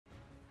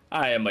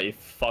I am a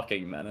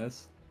fucking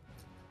menace.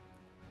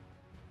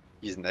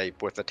 He's an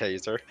ape with a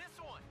taser.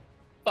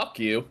 Fuck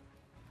you.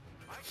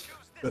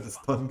 Got a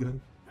stun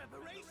gun.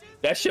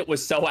 That shit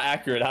was so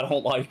accurate, I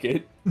don't like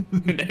it.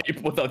 An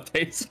ape with a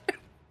taser.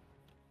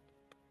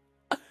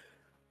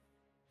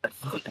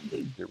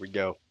 Here we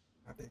go.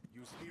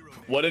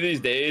 One of these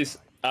days,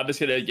 I'm just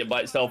gonna give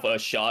myself a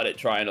shot at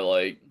trying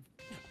to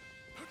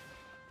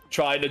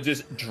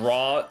just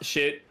draw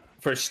shit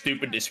for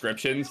stupid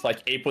descriptions,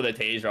 like ape with a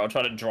taser. I'll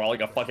try to draw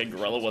like a fucking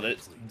gorilla with a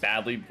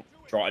badly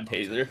drawn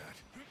taser.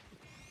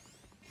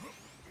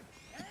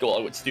 Go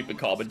on with stupid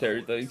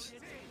commentary things.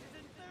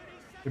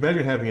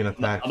 Imagine having an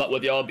attack. I'm not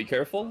with y'all. Be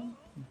careful.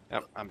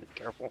 Yep, I'm being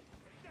careful.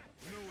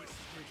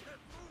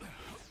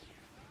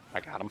 I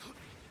got him.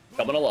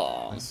 Coming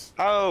along. Nice.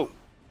 Oh!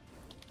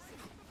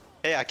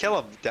 Hey, I kill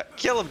him.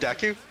 Kill him,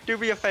 Deku. Do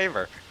me a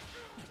favor.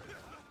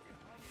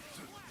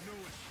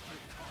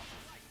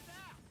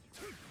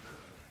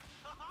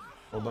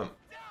 Hold on.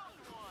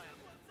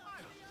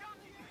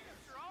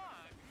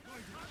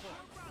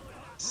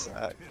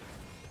 Sack.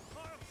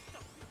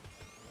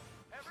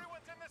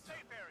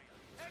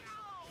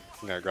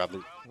 I'm gonna grab the.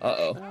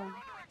 Uh-oh.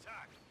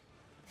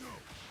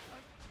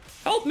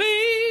 Help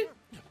me!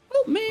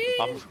 Help me!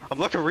 I'm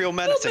looking real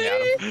menacing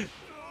at him.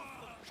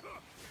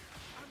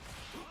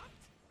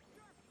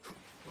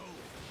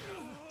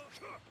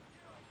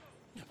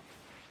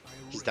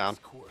 He's down.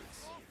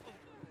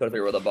 Gotta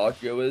figure where the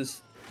Bakio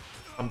is.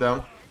 I'm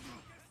down.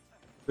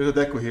 There's a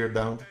Deku here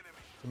down.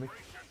 To me.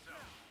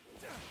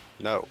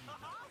 No.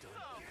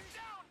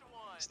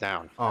 He's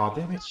down. Aw,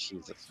 damn it.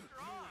 Jesus.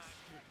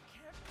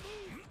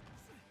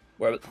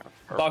 Where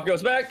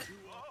Bakio's back?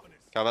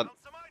 Coming.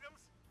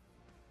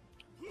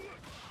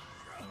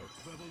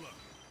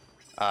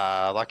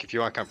 Luck, if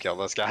you want to come kill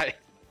this guy.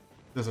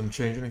 Doesn't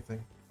change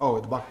anything. Oh,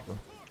 it's Bakugo.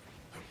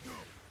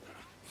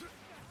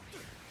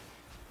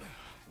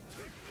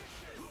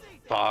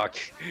 Fuck.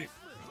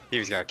 He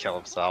was gonna kill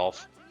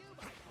himself.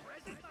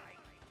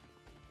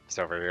 He's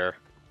over here.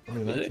 I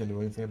mean, I can't do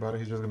anything about it.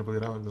 He's just gonna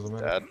bleed out. It doesn't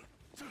matter. Dead.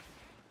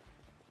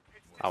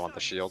 I want the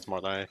shields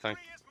more than anything.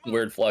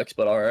 Weird flex,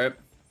 but alright.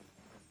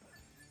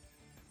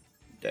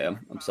 Damn,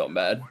 I'm so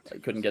mad. I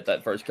couldn't get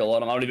that first kill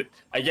on him.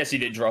 I guess he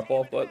did drop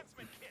off, but...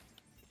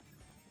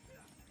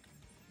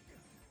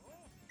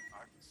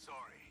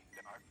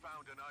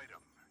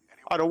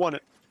 I don't want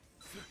it.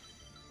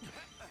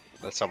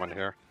 There's someone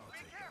here.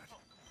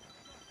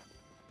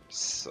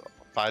 So,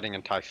 fighting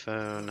in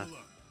Typhoon.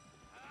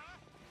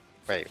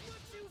 Wait.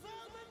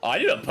 Oh, I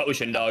need a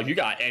potion, dog. You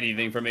got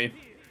anything for me?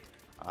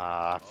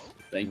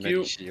 Thank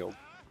you. Shield.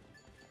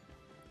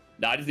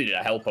 No, I just needed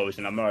a health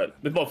potion. I'm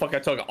not. This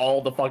motherfucker took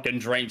all the fucking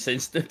drinks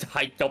and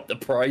hiked up the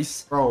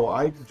price. Bro,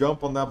 I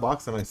jump on that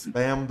box and I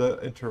spam the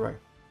interact.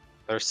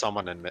 There's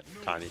someone in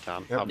Tiny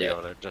Town. I'll be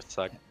over there just a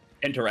sec.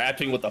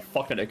 Interacting with the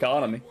fucking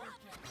economy.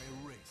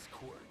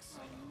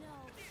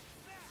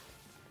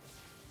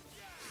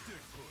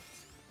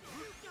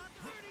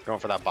 Going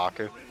for that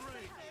Baku.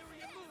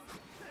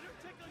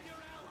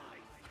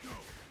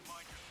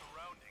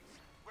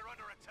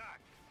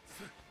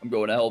 I'm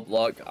going to help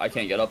Luck. I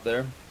can't get up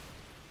there.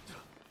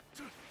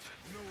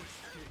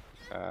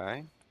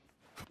 Okay.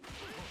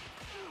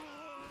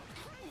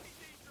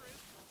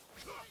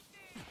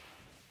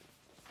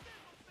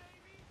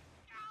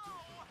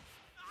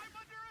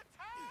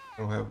 I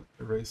don't have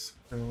a race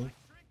currently.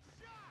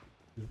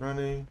 He's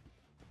running.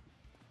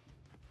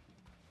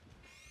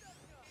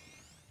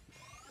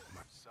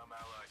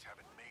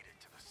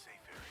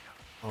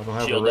 Oh, I don't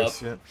have Shield a race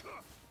up. yet.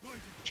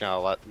 Trying to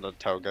let the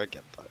Toga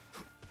get that.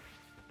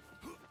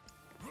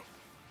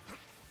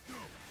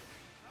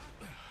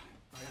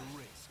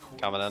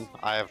 Coming in.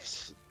 I have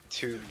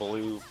 2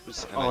 blues.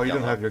 And Oh, you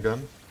don't have your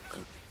gun?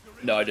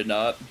 No, I did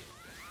not.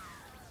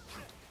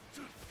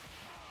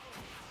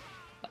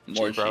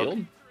 More She broke.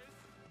 shield?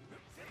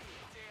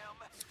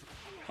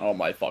 Oh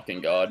my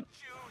fucking god.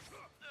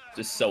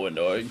 Just so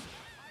annoying.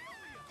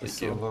 He's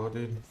Thank so you. low,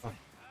 dude. Fuck.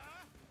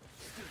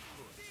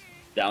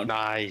 Down.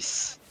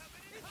 Nice.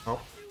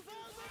 Oh,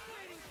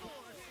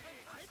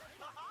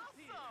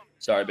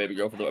 Sorry, baby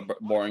girl, for the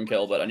boring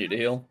kill, but I need to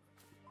heal.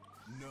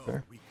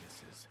 there.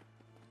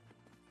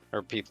 There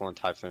are people in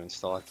Typhoon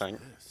still, I think.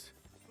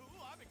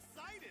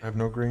 I have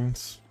no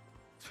greens.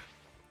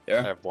 I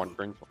Yeah, have 1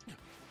 green.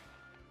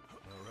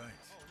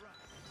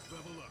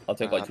 I'll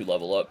take like 2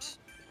 level ups.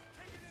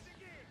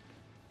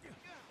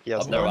 He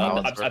has Oh, no never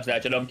mind. balance. I'm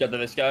snatching him. Get to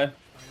this guy.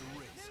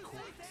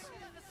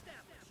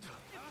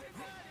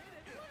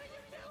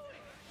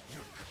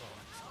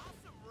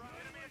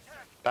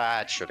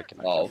 That should have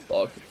connected. Oh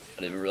fuck!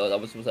 I didn't even realize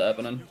that was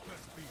happening.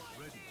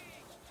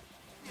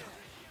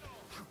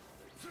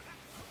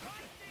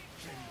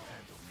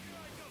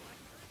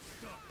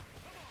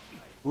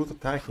 Who's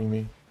attacking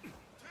me?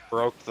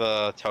 Broke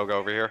the Toga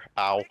over here.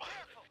 Ow.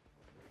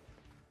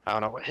 I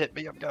don't know what hit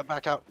me. I'm gonna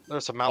back out.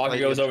 There's a mountain. Walker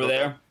goes over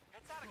there.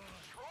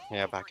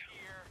 Yeah, back.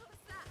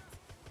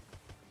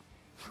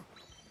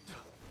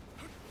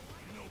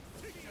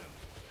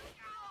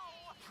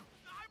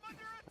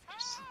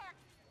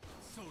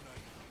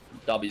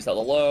 W's hella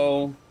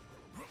low.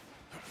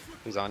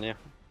 Who's on you?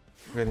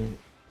 I'm getting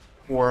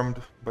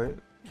warmed by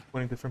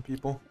 20 different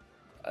people.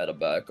 I had to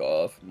back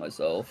off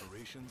myself.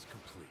 Operations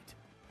complete.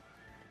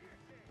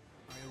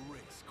 I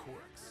erase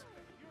corks.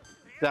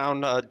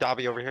 Down,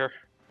 Dobby over here.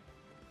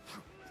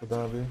 So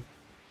Davi.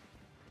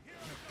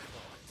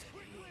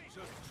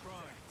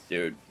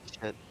 Dude.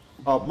 Shit.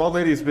 Oh, my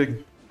lady is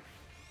big.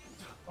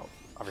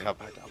 I'll be back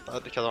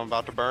down because I'm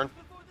about to burn.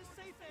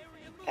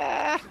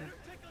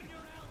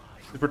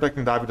 He's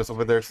protecting Davi just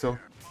over there still.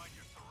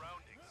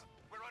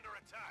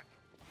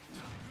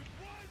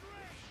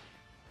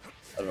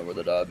 I don't know where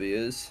the Dobby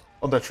is.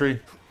 On that tree.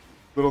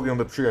 Literally on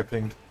the tree I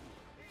pinged.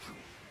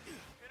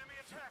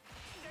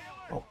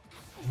 Oh,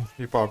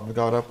 he probably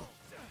got up.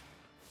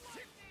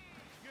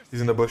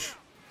 He's in the bush.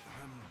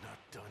 I'm not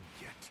done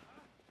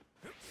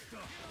yet.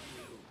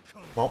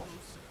 Well,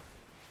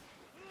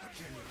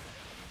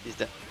 He's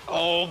dead.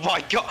 Oh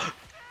my god!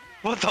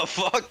 What the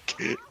fuck?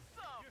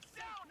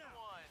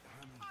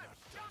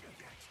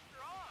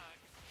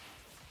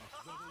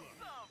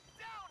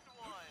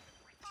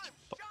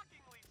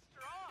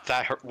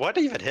 That hurt. What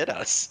even hit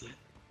us?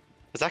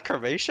 Was that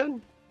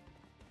cremation?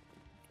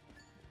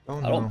 oh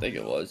I don't no. think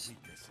it was.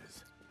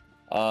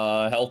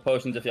 Health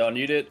potions if y'all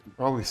need it.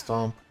 Probably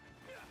stomp.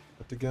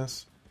 Have to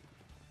guess.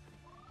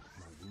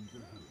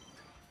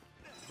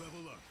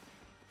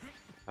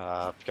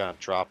 I'm gonna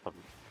drop him.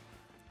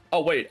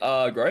 Oh wait,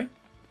 Gray?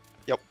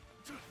 Yep.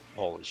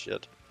 Holy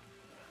shit.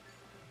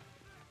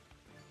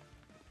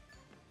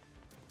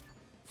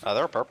 There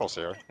are purples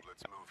here.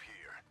 Let's move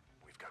here.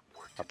 We've got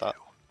work to Got that.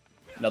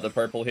 Another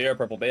purple here,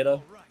 purple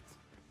beta.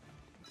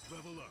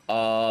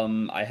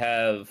 I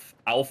have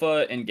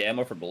alpha and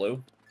gamma for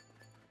blue.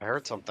 I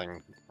heard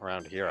something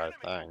around here, I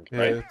think. Yeah,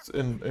 Right. it's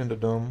in the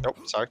dome. Oh,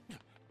 sorry.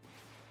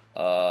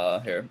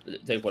 Here,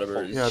 take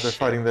whatever. Yeah, they're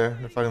fighting there.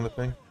 They're fighting the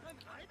thing.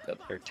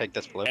 Here, take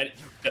this blue. And,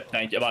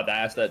 thank you. I'm about to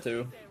ask that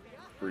too.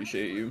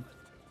 Appreciate you.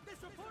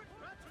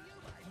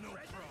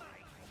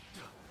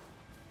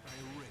 I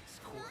erase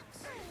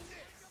corks.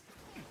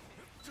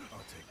 I'll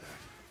take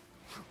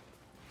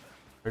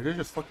that. Are they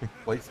just fucking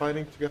play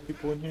fighting to get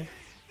people in here?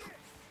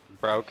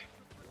 Broke.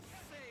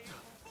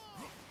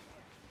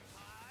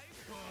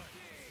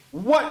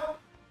 What?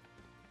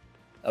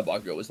 That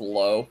Bakugo was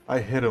low. I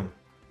hit him.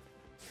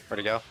 Where'd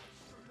he go?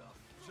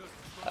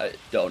 I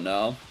don't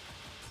know.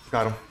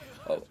 Got him.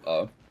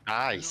 Oh.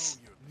 Nice.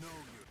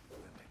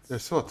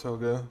 There's still a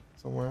Toga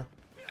somewhere.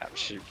 Yeah,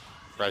 shoot.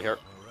 Right here.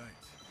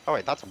 Oh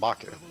wait, that's a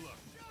Baku.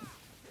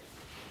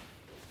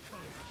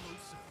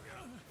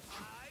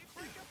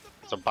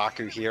 There's a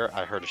Baku here.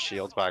 I heard a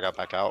shield, but I got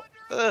back out.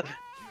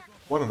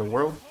 What in the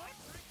world?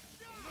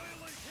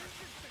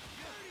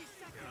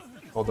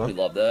 Hold We on.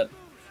 love that.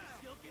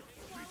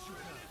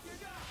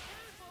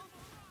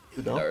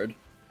 You down? Nerd.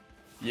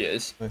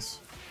 Yes. Nice.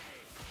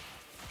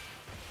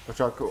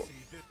 Watch out, cool.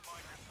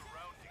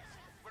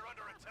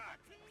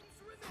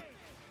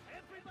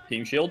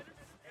 Team shield.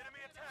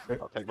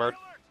 I'll take bird.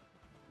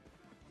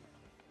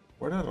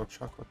 Where did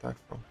Ochako attack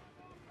from?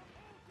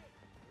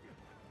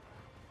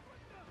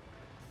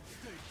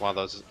 One of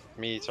those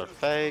meats are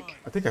fake.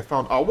 I think I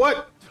found. Oh,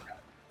 what?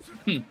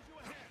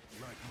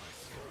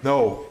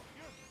 No.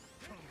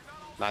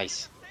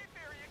 Nice.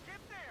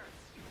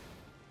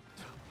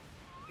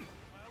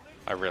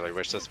 I really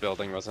wish this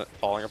building wasn't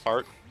falling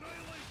apart.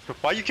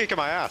 Why are you kicking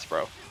my ass,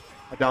 bro?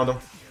 I downed him.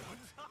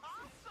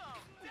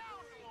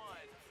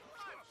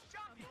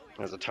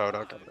 There's a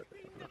Toto.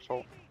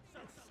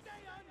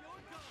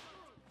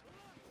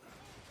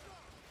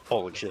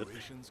 Holy shit.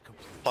 Operations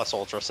complete. Plus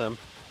Ultra Sim.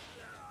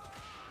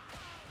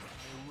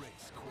 I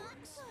erase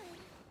corks.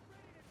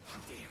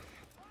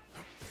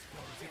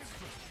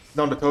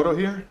 Down the Toto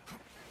here.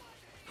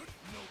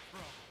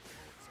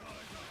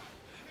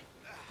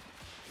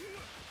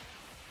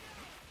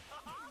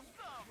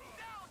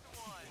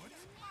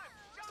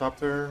 Stopped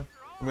her.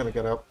 I'm gonna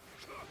get out.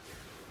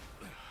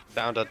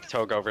 Down to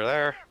Toga over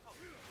there.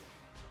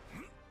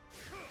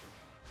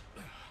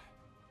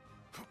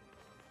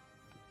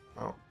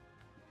 Oh,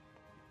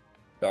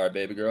 Sorry,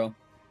 baby girl.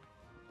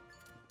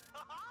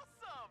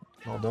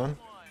 all done.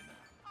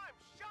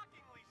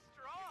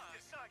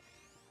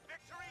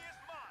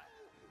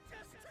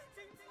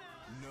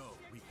 No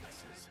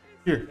weaknesses.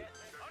 Here.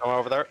 Come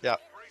over there. Yeah.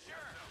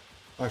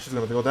 She's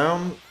gonna go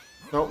down.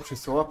 No, she's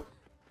still up.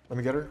 Let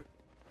me get her.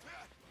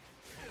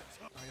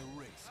 I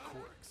erase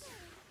corks.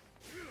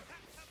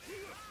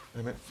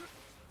 Damn it.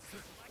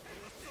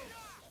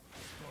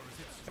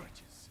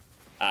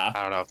 Ah,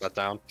 I don't know if that's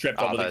down. tripped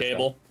Oh, over the that is down.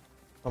 cable.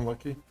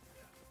 Unlucky.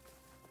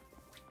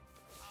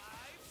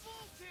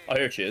 Oh,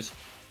 here she is.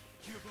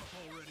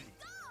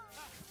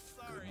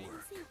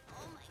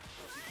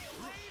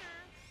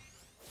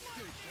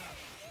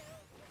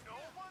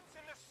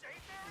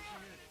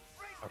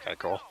 Okay,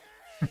 cool.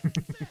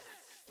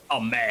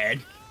 I'm mad.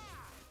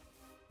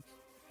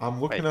 I'm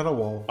looking Wait. at a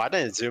wall. Why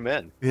didn't it zoom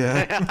in?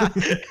 Yeah.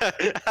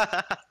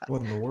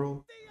 What in the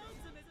world?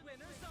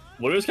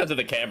 What was because of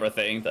the camera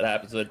thing that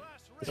happens with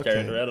this Okay.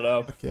 character? I don't know.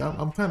 Okay,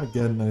 I'm kind of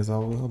getting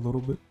Aizawa a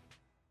little bit.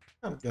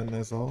 I'm done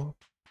as all.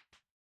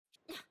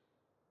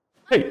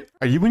 Hey,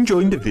 are you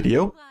enjoying the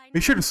video?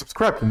 Make sure to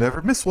subscribe to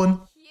never miss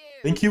one.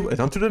 Thank you, and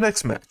on to the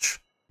next match.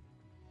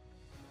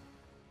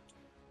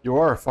 You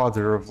are a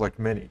father of like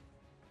many.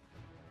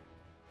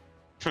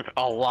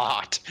 A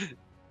lot.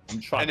 I'm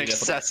trying An to get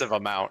excessive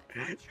amount.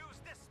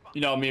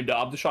 You know me,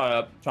 I'm just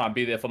trying to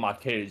be there for my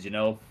kids. You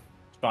know,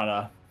 trying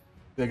to.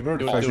 Yeah, ignore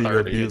the Do it fact that you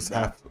 30 abuse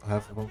now.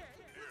 half of them.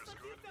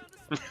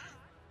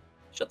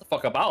 Shut the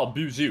fuck up! I'll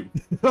abuse you.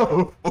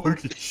 Oh,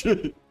 fucking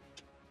shit.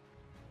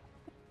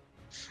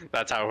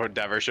 That's how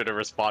Endeavor should have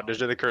responded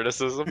to the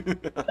criticism.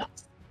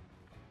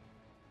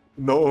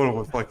 No one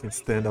would fucking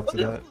stand up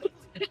to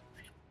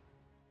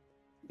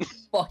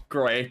Fuck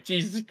Gray,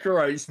 Jesus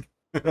Christ.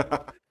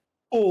 that.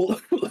 Oh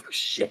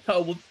shit! I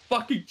will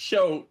fucking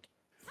choke.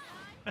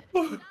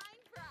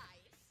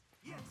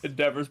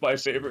 Endeavor's my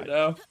favorite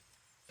now.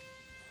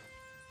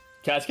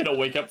 Cat's gonna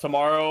wake up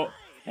tomorrow,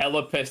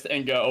 hella pissed,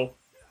 and go,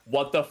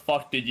 "What the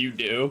fuck did you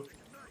do?"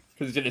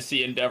 Because he's gonna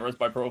see Endeavor as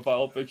my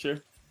profile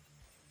picture.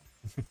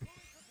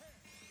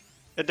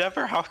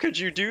 Endeavor, how could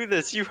you do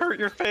this? You hurt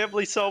your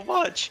family so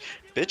much.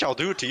 Bitch, I'll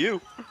do it to you.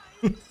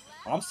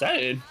 I'm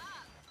saying.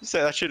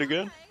 Say that shit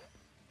again.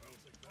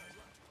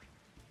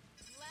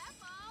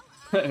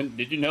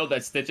 Did you know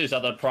that Stitches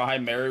are the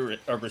primary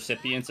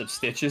recipients of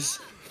stitches?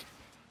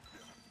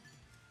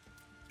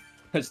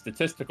 A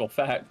statistical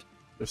fact.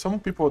 There's some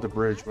people at the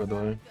bridge, by the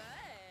way.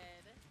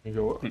 You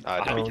go.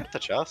 Did we get the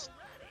chest?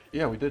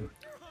 Yeah, we did.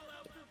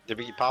 Did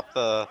we pop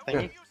the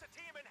thingy? Yeah.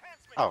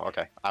 Oh,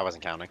 okay. I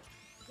wasn't counting.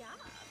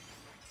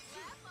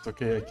 It's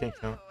okay, I can't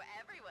count.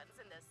 Everyone's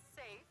in the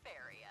safe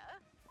area.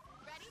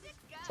 Ready to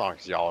go. As long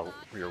as y'all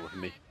are here with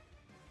me.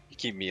 You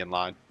keep me in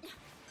line.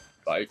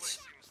 Bites.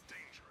 Okay.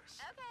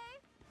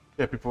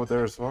 Yeah, people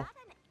there as well.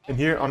 In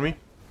here, on me.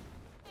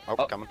 Oh,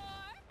 Oh. coming.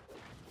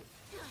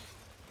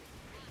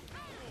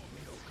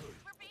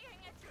 We're being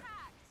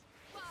attacked.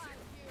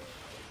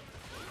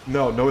 Fuck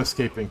No, no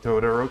escaping,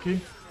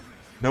 Todoroki.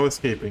 No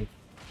escaping.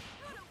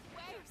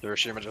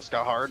 Hiroshima just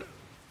got hard.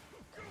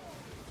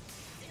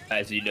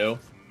 As you know.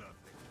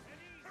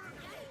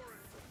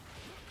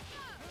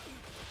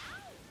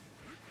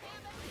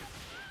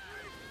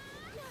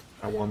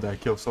 I want that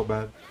kill so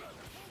bad.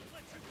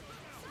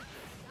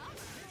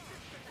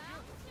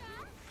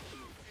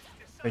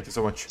 Thank you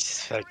so much.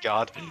 Thank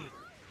God. I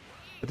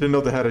didn't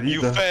know they had it You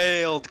either.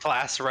 failed,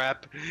 class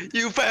rep.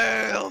 You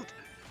failed.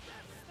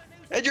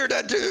 And you're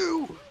dead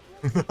too.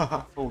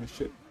 Holy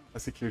shit. I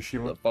see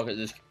Kirishima. The fuck is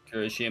this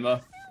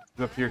Kirishima?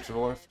 He's up here to the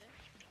left.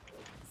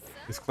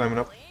 He's climbing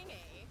up.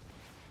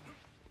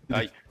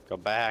 Hey, go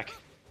back.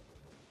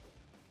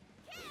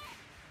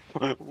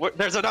 What?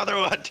 There's another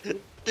one.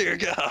 Dear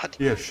God.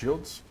 He has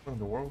shields. What in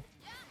the world?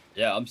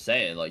 Yeah, I'm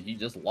saying, like, he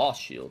just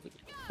lost shield.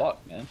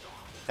 Fuck, man.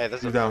 Hey,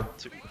 this He's is down.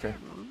 Okay.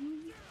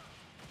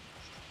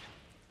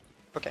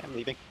 Okay, I'm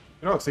leaving.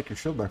 You know, I'll take your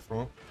shield back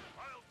from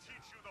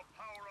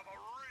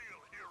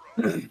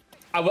him.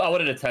 I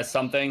wanted to test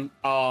something.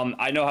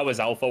 I know how his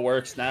alpha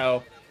works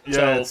now. Yeah,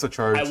 so it's a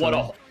charge. I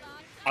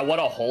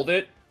wanna hold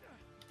it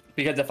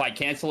because if I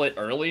cancel it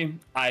early,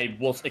 I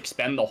will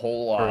expend the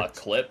whole Correct.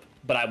 clip,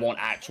 but I won't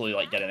actually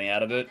like get anything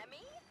out of it.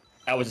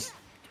 I was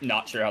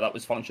not sure how that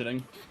was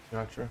functioning.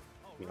 Gotcha.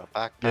 We go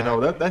back. You know,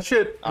 that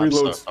shit I'm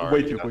so reloads sorry,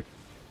 way too yeah. quick.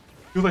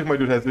 Feels like my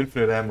dude has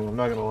infinite ammo, I'm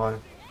not gonna lie.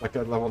 Like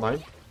at level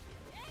 9.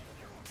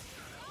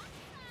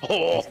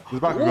 Oh, The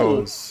back Ooh.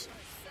 goes.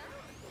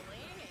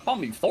 Call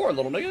me Thor,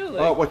 little nigga.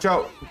 Like, Oh, watch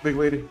out, big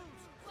lady.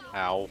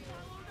 ow.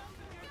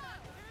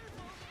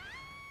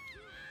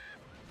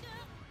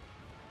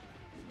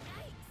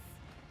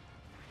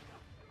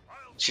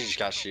 She just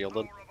got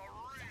shielded.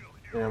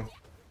 Damn.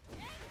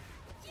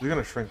 He's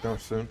gonna shrink down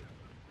soon.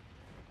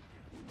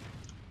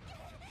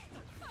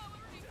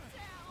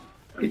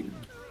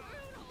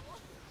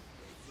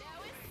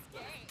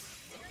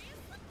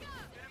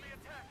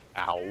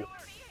 Ow.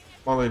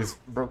 My lady's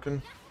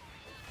broken.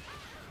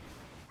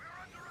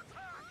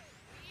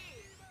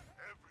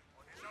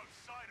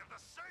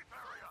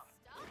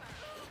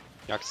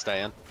 Y'all can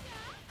stay in.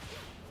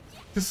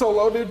 He's so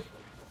loaded.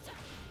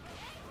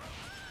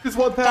 Just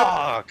one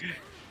tap. Fuck!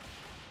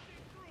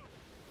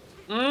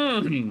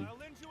 mm.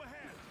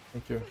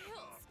 Thank you.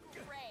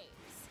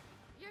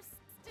 You're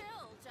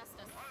still just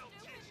a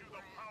stupid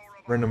brain.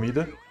 Random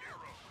Ida.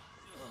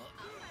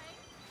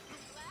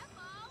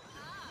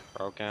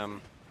 Broke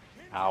him.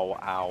 Ow,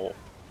 ow.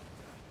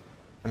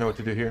 I know what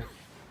to do here.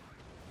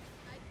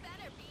 I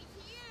better be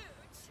huge.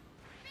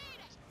 Beat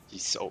it.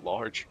 He's so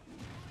large.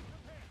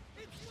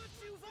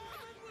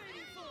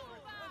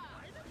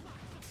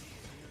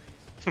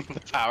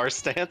 The power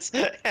stance.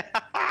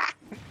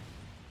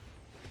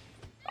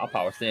 I'll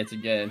power stance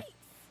again.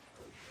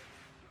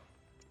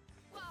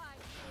 Locked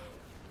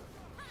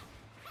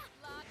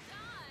on.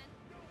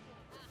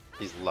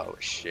 He's low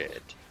as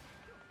shit.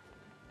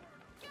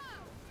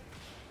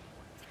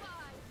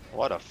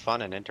 What a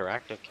fun and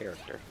interactive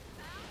character.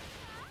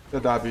 The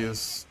Dabi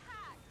is.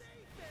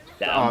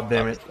 Down. Aw,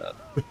 damn it.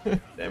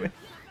 Damn it.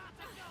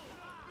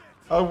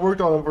 I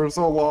worked on him for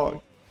so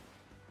long.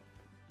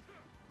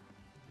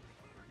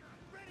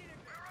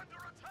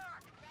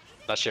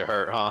 That shit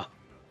hurt, huh?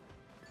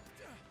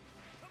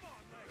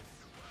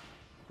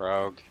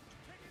 Rogue.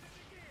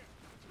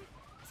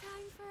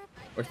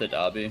 Where's the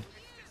Dobby?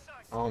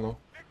 I don't know.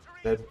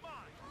 Dead.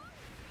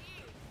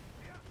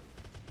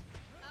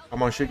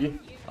 I'm on Shiggy.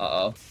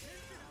 Uh-oh.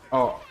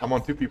 Oh, I'm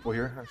on 2 people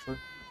here, actually.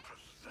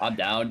 I'm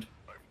downed.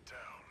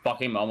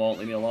 Fucking mom won't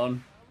leave me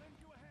alone.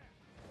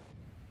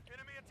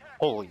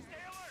 Holy.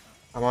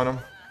 I'm on him.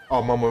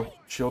 Oh, Momo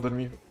shielded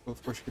me.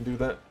 Of course you can do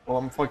that. Well,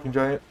 I'm a fucking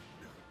giant.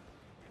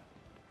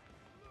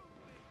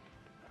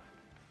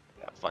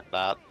 Yeah, fuck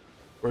that.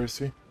 Where is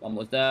he? Mom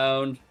was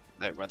down.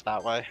 They went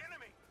that way.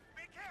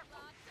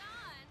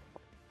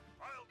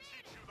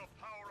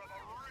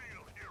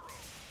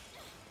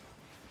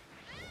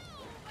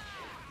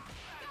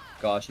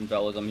 Caution,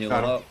 fellas, I'm healing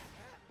Got him. up.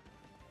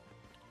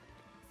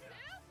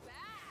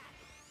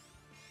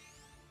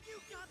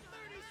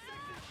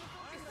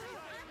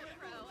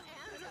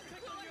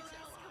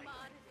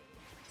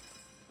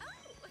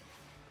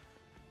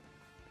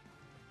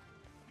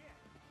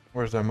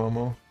 Where's that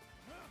Momo?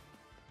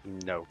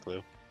 No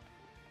clue.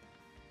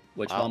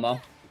 Which Wow.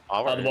 Momo?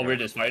 Oh, Oh, the one we were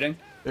just fighting?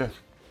 Yeah.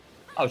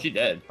 Oh, she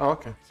dead. Oh,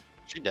 okay.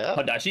 She dead?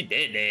 Oh, no, she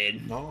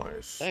dead.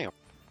 Nice. Damn.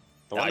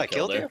 The Yeah, one I that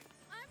killed killed you? her.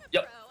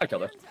 Yep, I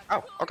killed her.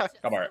 Oh, okay.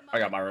 I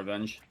got my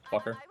revenge.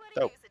 Fucker.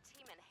 Dope.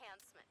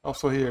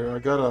 Also here, I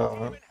got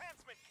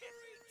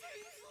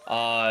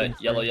a...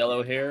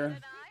 Yellow here.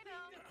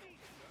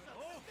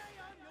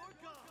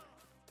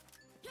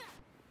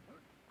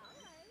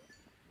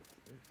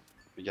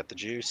 You get the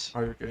juice. Oh,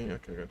 you're getting it.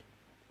 Okay, good.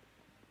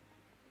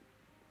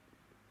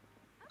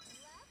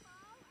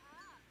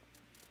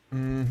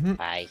 Mm-hmm.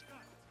 Hi.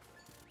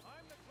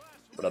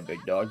 What up,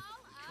 big dog?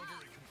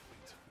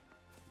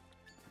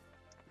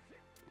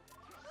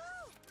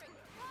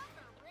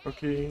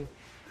 Okay.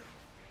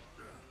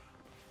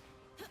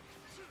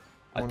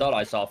 I thought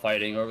I saw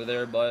fighting over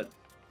there, but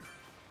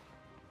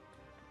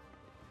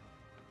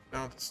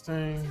Down this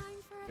thing.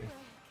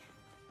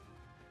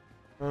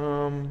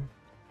 Okay.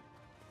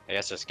 I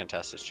guess just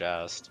contest his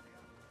chest.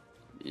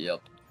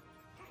 yep.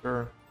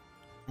 Sure.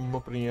 I'm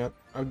opening up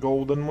a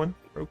golden one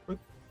real quick.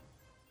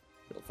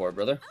 Go for it,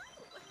 brother.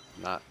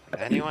 Not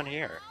anyone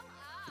here.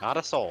 Not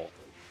a soul.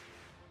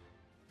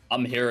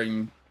 I'm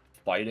hearing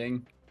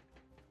fighting.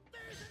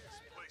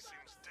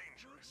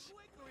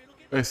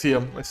 I see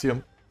him. I see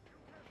him.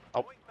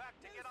 Oh,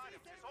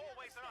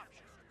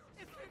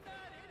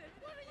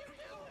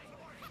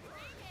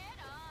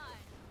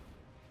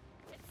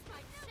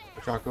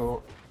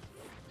 Chaco.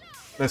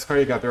 Nice car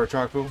you got there,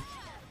 Chaco.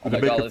 Oh The my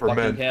god, maker the for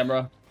fucking men.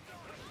 camera.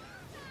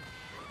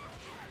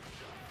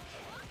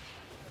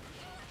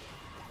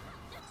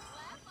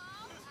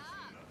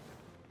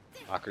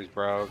 Walker's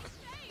broke.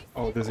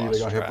 Oh, Dizzy, Lost they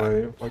got hit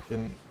track. by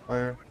fucking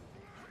fire.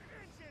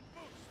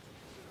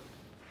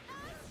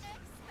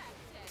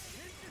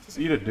 What's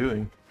Ida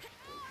doing?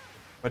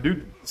 My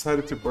dude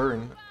decided to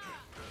burn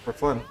for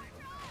fun.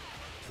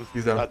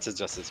 He's down. That's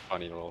just his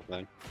funny little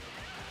thing.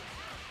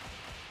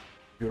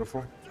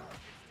 Beautiful.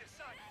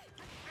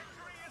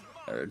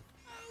 Heard.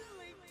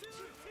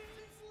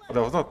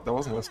 Oh, that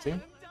wasn't West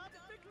team.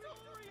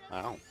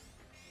 Wow.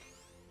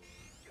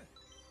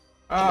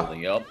 Ah,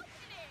 Building up.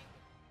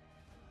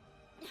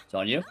 It's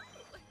on you.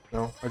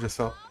 no, I just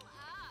saw.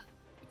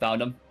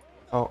 Found him.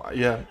 Oh,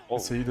 yeah, Oh.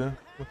 it's Ida.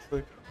 Looks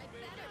like.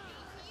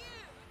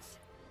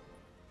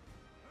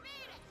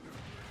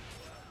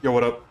 Yo,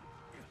 what up?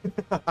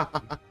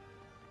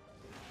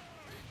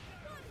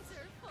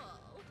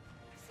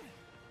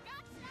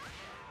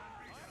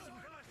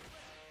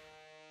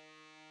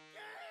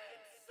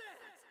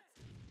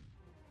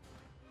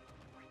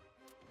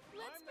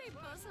 Let's be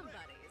bosom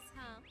buddies,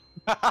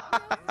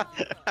 huh?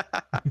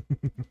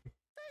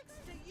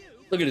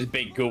 Look at this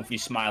big goofy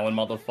smiling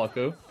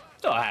motherfucker.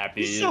 So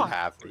happy. He's he so is.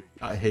 happy.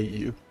 I hate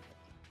you.